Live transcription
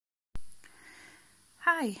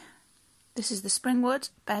Hi, this is the Springwood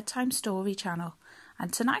Bedtime Story channel,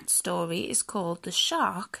 and tonight's story is called The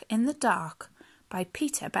Shark in the Dark by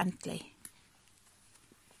Peter Bentley.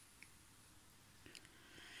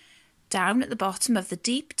 Down at the bottom of the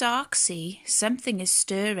deep dark sea, something is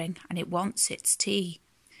stirring and it wants its tea.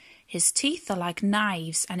 His teeth are like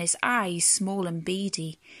knives and his eyes small and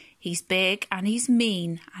beady. He's big and he's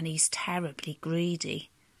mean and he's terribly greedy.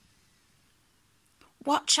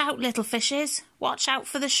 Watch out, little fishes, watch out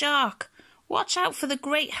for the shark. Watch out for the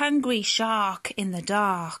great hungry shark in the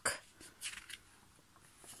dark.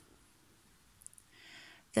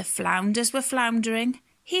 The flounders were floundering.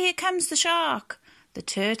 Here comes the shark. The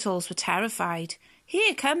turtles were terrified.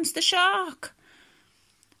 Here comes the shark.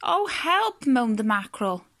 Oh, help, moaned the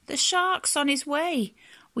mackerel. The shark's on his way.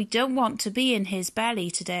 We don't want to be in his belly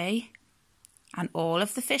today. And all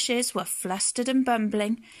of the fishes were flustered and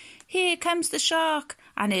bumbling. Here comes the shark,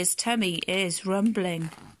 and his tummy is rumbling.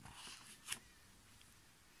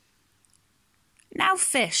 Now,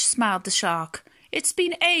 fish, smiled the shark, it's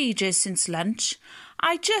been ages since lunch.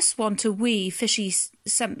 I just want a wee fishy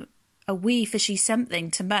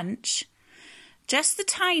something to munch. Just the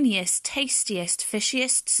tiniest, tastiest,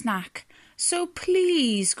 fishiest snack. So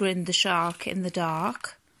please, grinned the shark in the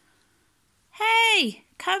dark. Hey,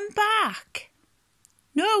 come back.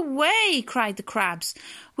 No way, cried the crabs.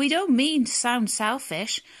 We don't mean to sound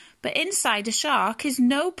selfish, but inside a shark is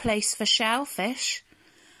no place for shellfish.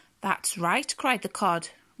 That's right, cried the cod.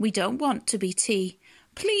 We don't want to be tea.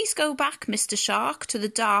 Please go back, Mr. Shark, to the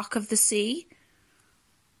dark of the sea.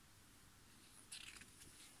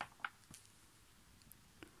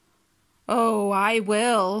 Oh, I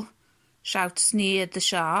will, sneered the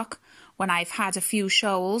shark, when I've had a few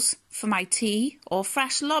shoals for my tea, or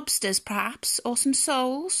fresh lobsters perhaps, or some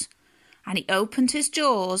soles. And he opened his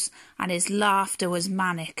jaws, and his laughter was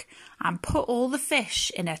manic, and put all the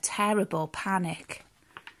fish in a terrible panic.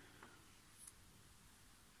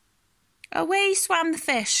 Away swam the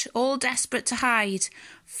fish, all desperate to hide,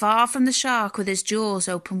 far from the shark with his jaws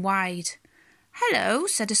open wide. Hello,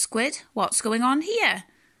 said a squid, what's going on here?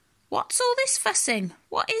 What's all this fussing?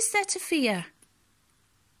 What is there to fear?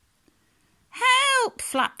 Help,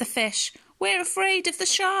 flapped the fish. We're afraid of the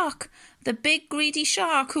shark, the big greedy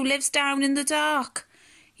shark who lives down in the dark.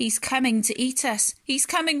 He's coming to eat us. He's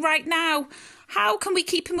coming right now. How can we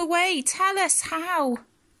keep him away? Tell us how.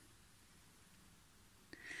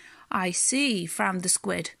 I see, frowned the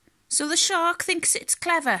squid. So the shark thinks it's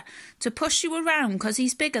clever to push you around 'cause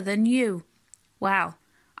he's bigger than you. Well,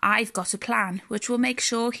 I've got a plan which will make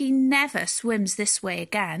sure he never swims this way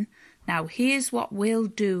again. Now here's what we'll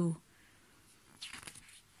do.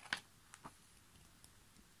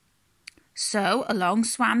 So along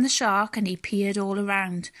swam the shark and he peered all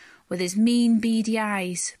around with his mean beady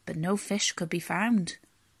eyes, but no fish could be found.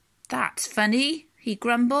 That's funny, he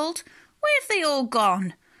grumbled. Where have they all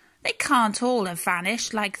gone? They can't all have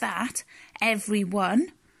vanished like that, every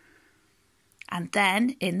one. And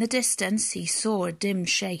then, in the distance, he saw a dim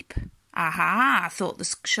shape. Aha, thought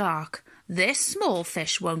the shark, this small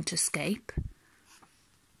fish won't escape.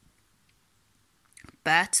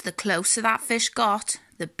 But the closer that fish got,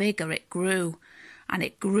 the bigger it grew. And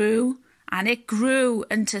it grew, and it grew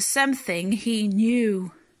into something he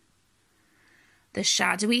knew. The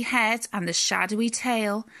shadowy head and the shadowy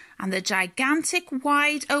tail and the gigantic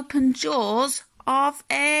wide open jaws of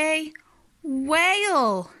a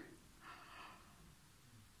whale.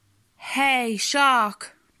 Hey,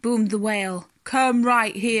 shark, boomed the whale, come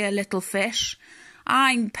right here, little fish.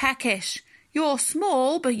 I'm peckish. You're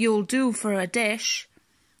small, but you'll do for a dish.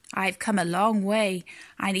 I've come a long way.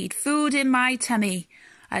 I need food in my tummy.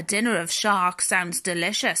 A dinner of shark sounds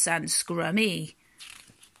delicious and scrummy.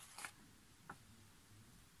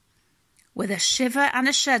 With a shiver and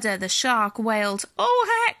a shudder, the shark wailed,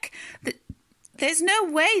 Oh, heck! There's no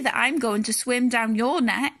way that I'm going to swim down your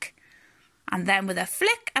neck. And then with a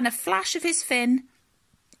flick and a flash of his fin,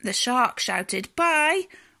 the shark shouted, Bye,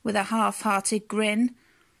 with a half-hearted grin.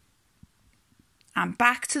 And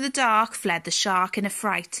back to the dark fled the shark in a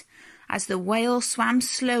fright, as the whale swam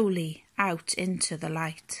slowly out into the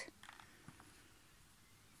light.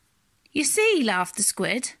 You see, laughed the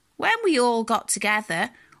squid, when we all got together,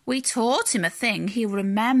 we taught him a thing he'll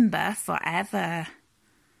remember forever.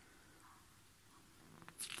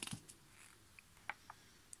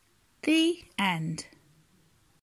 The end.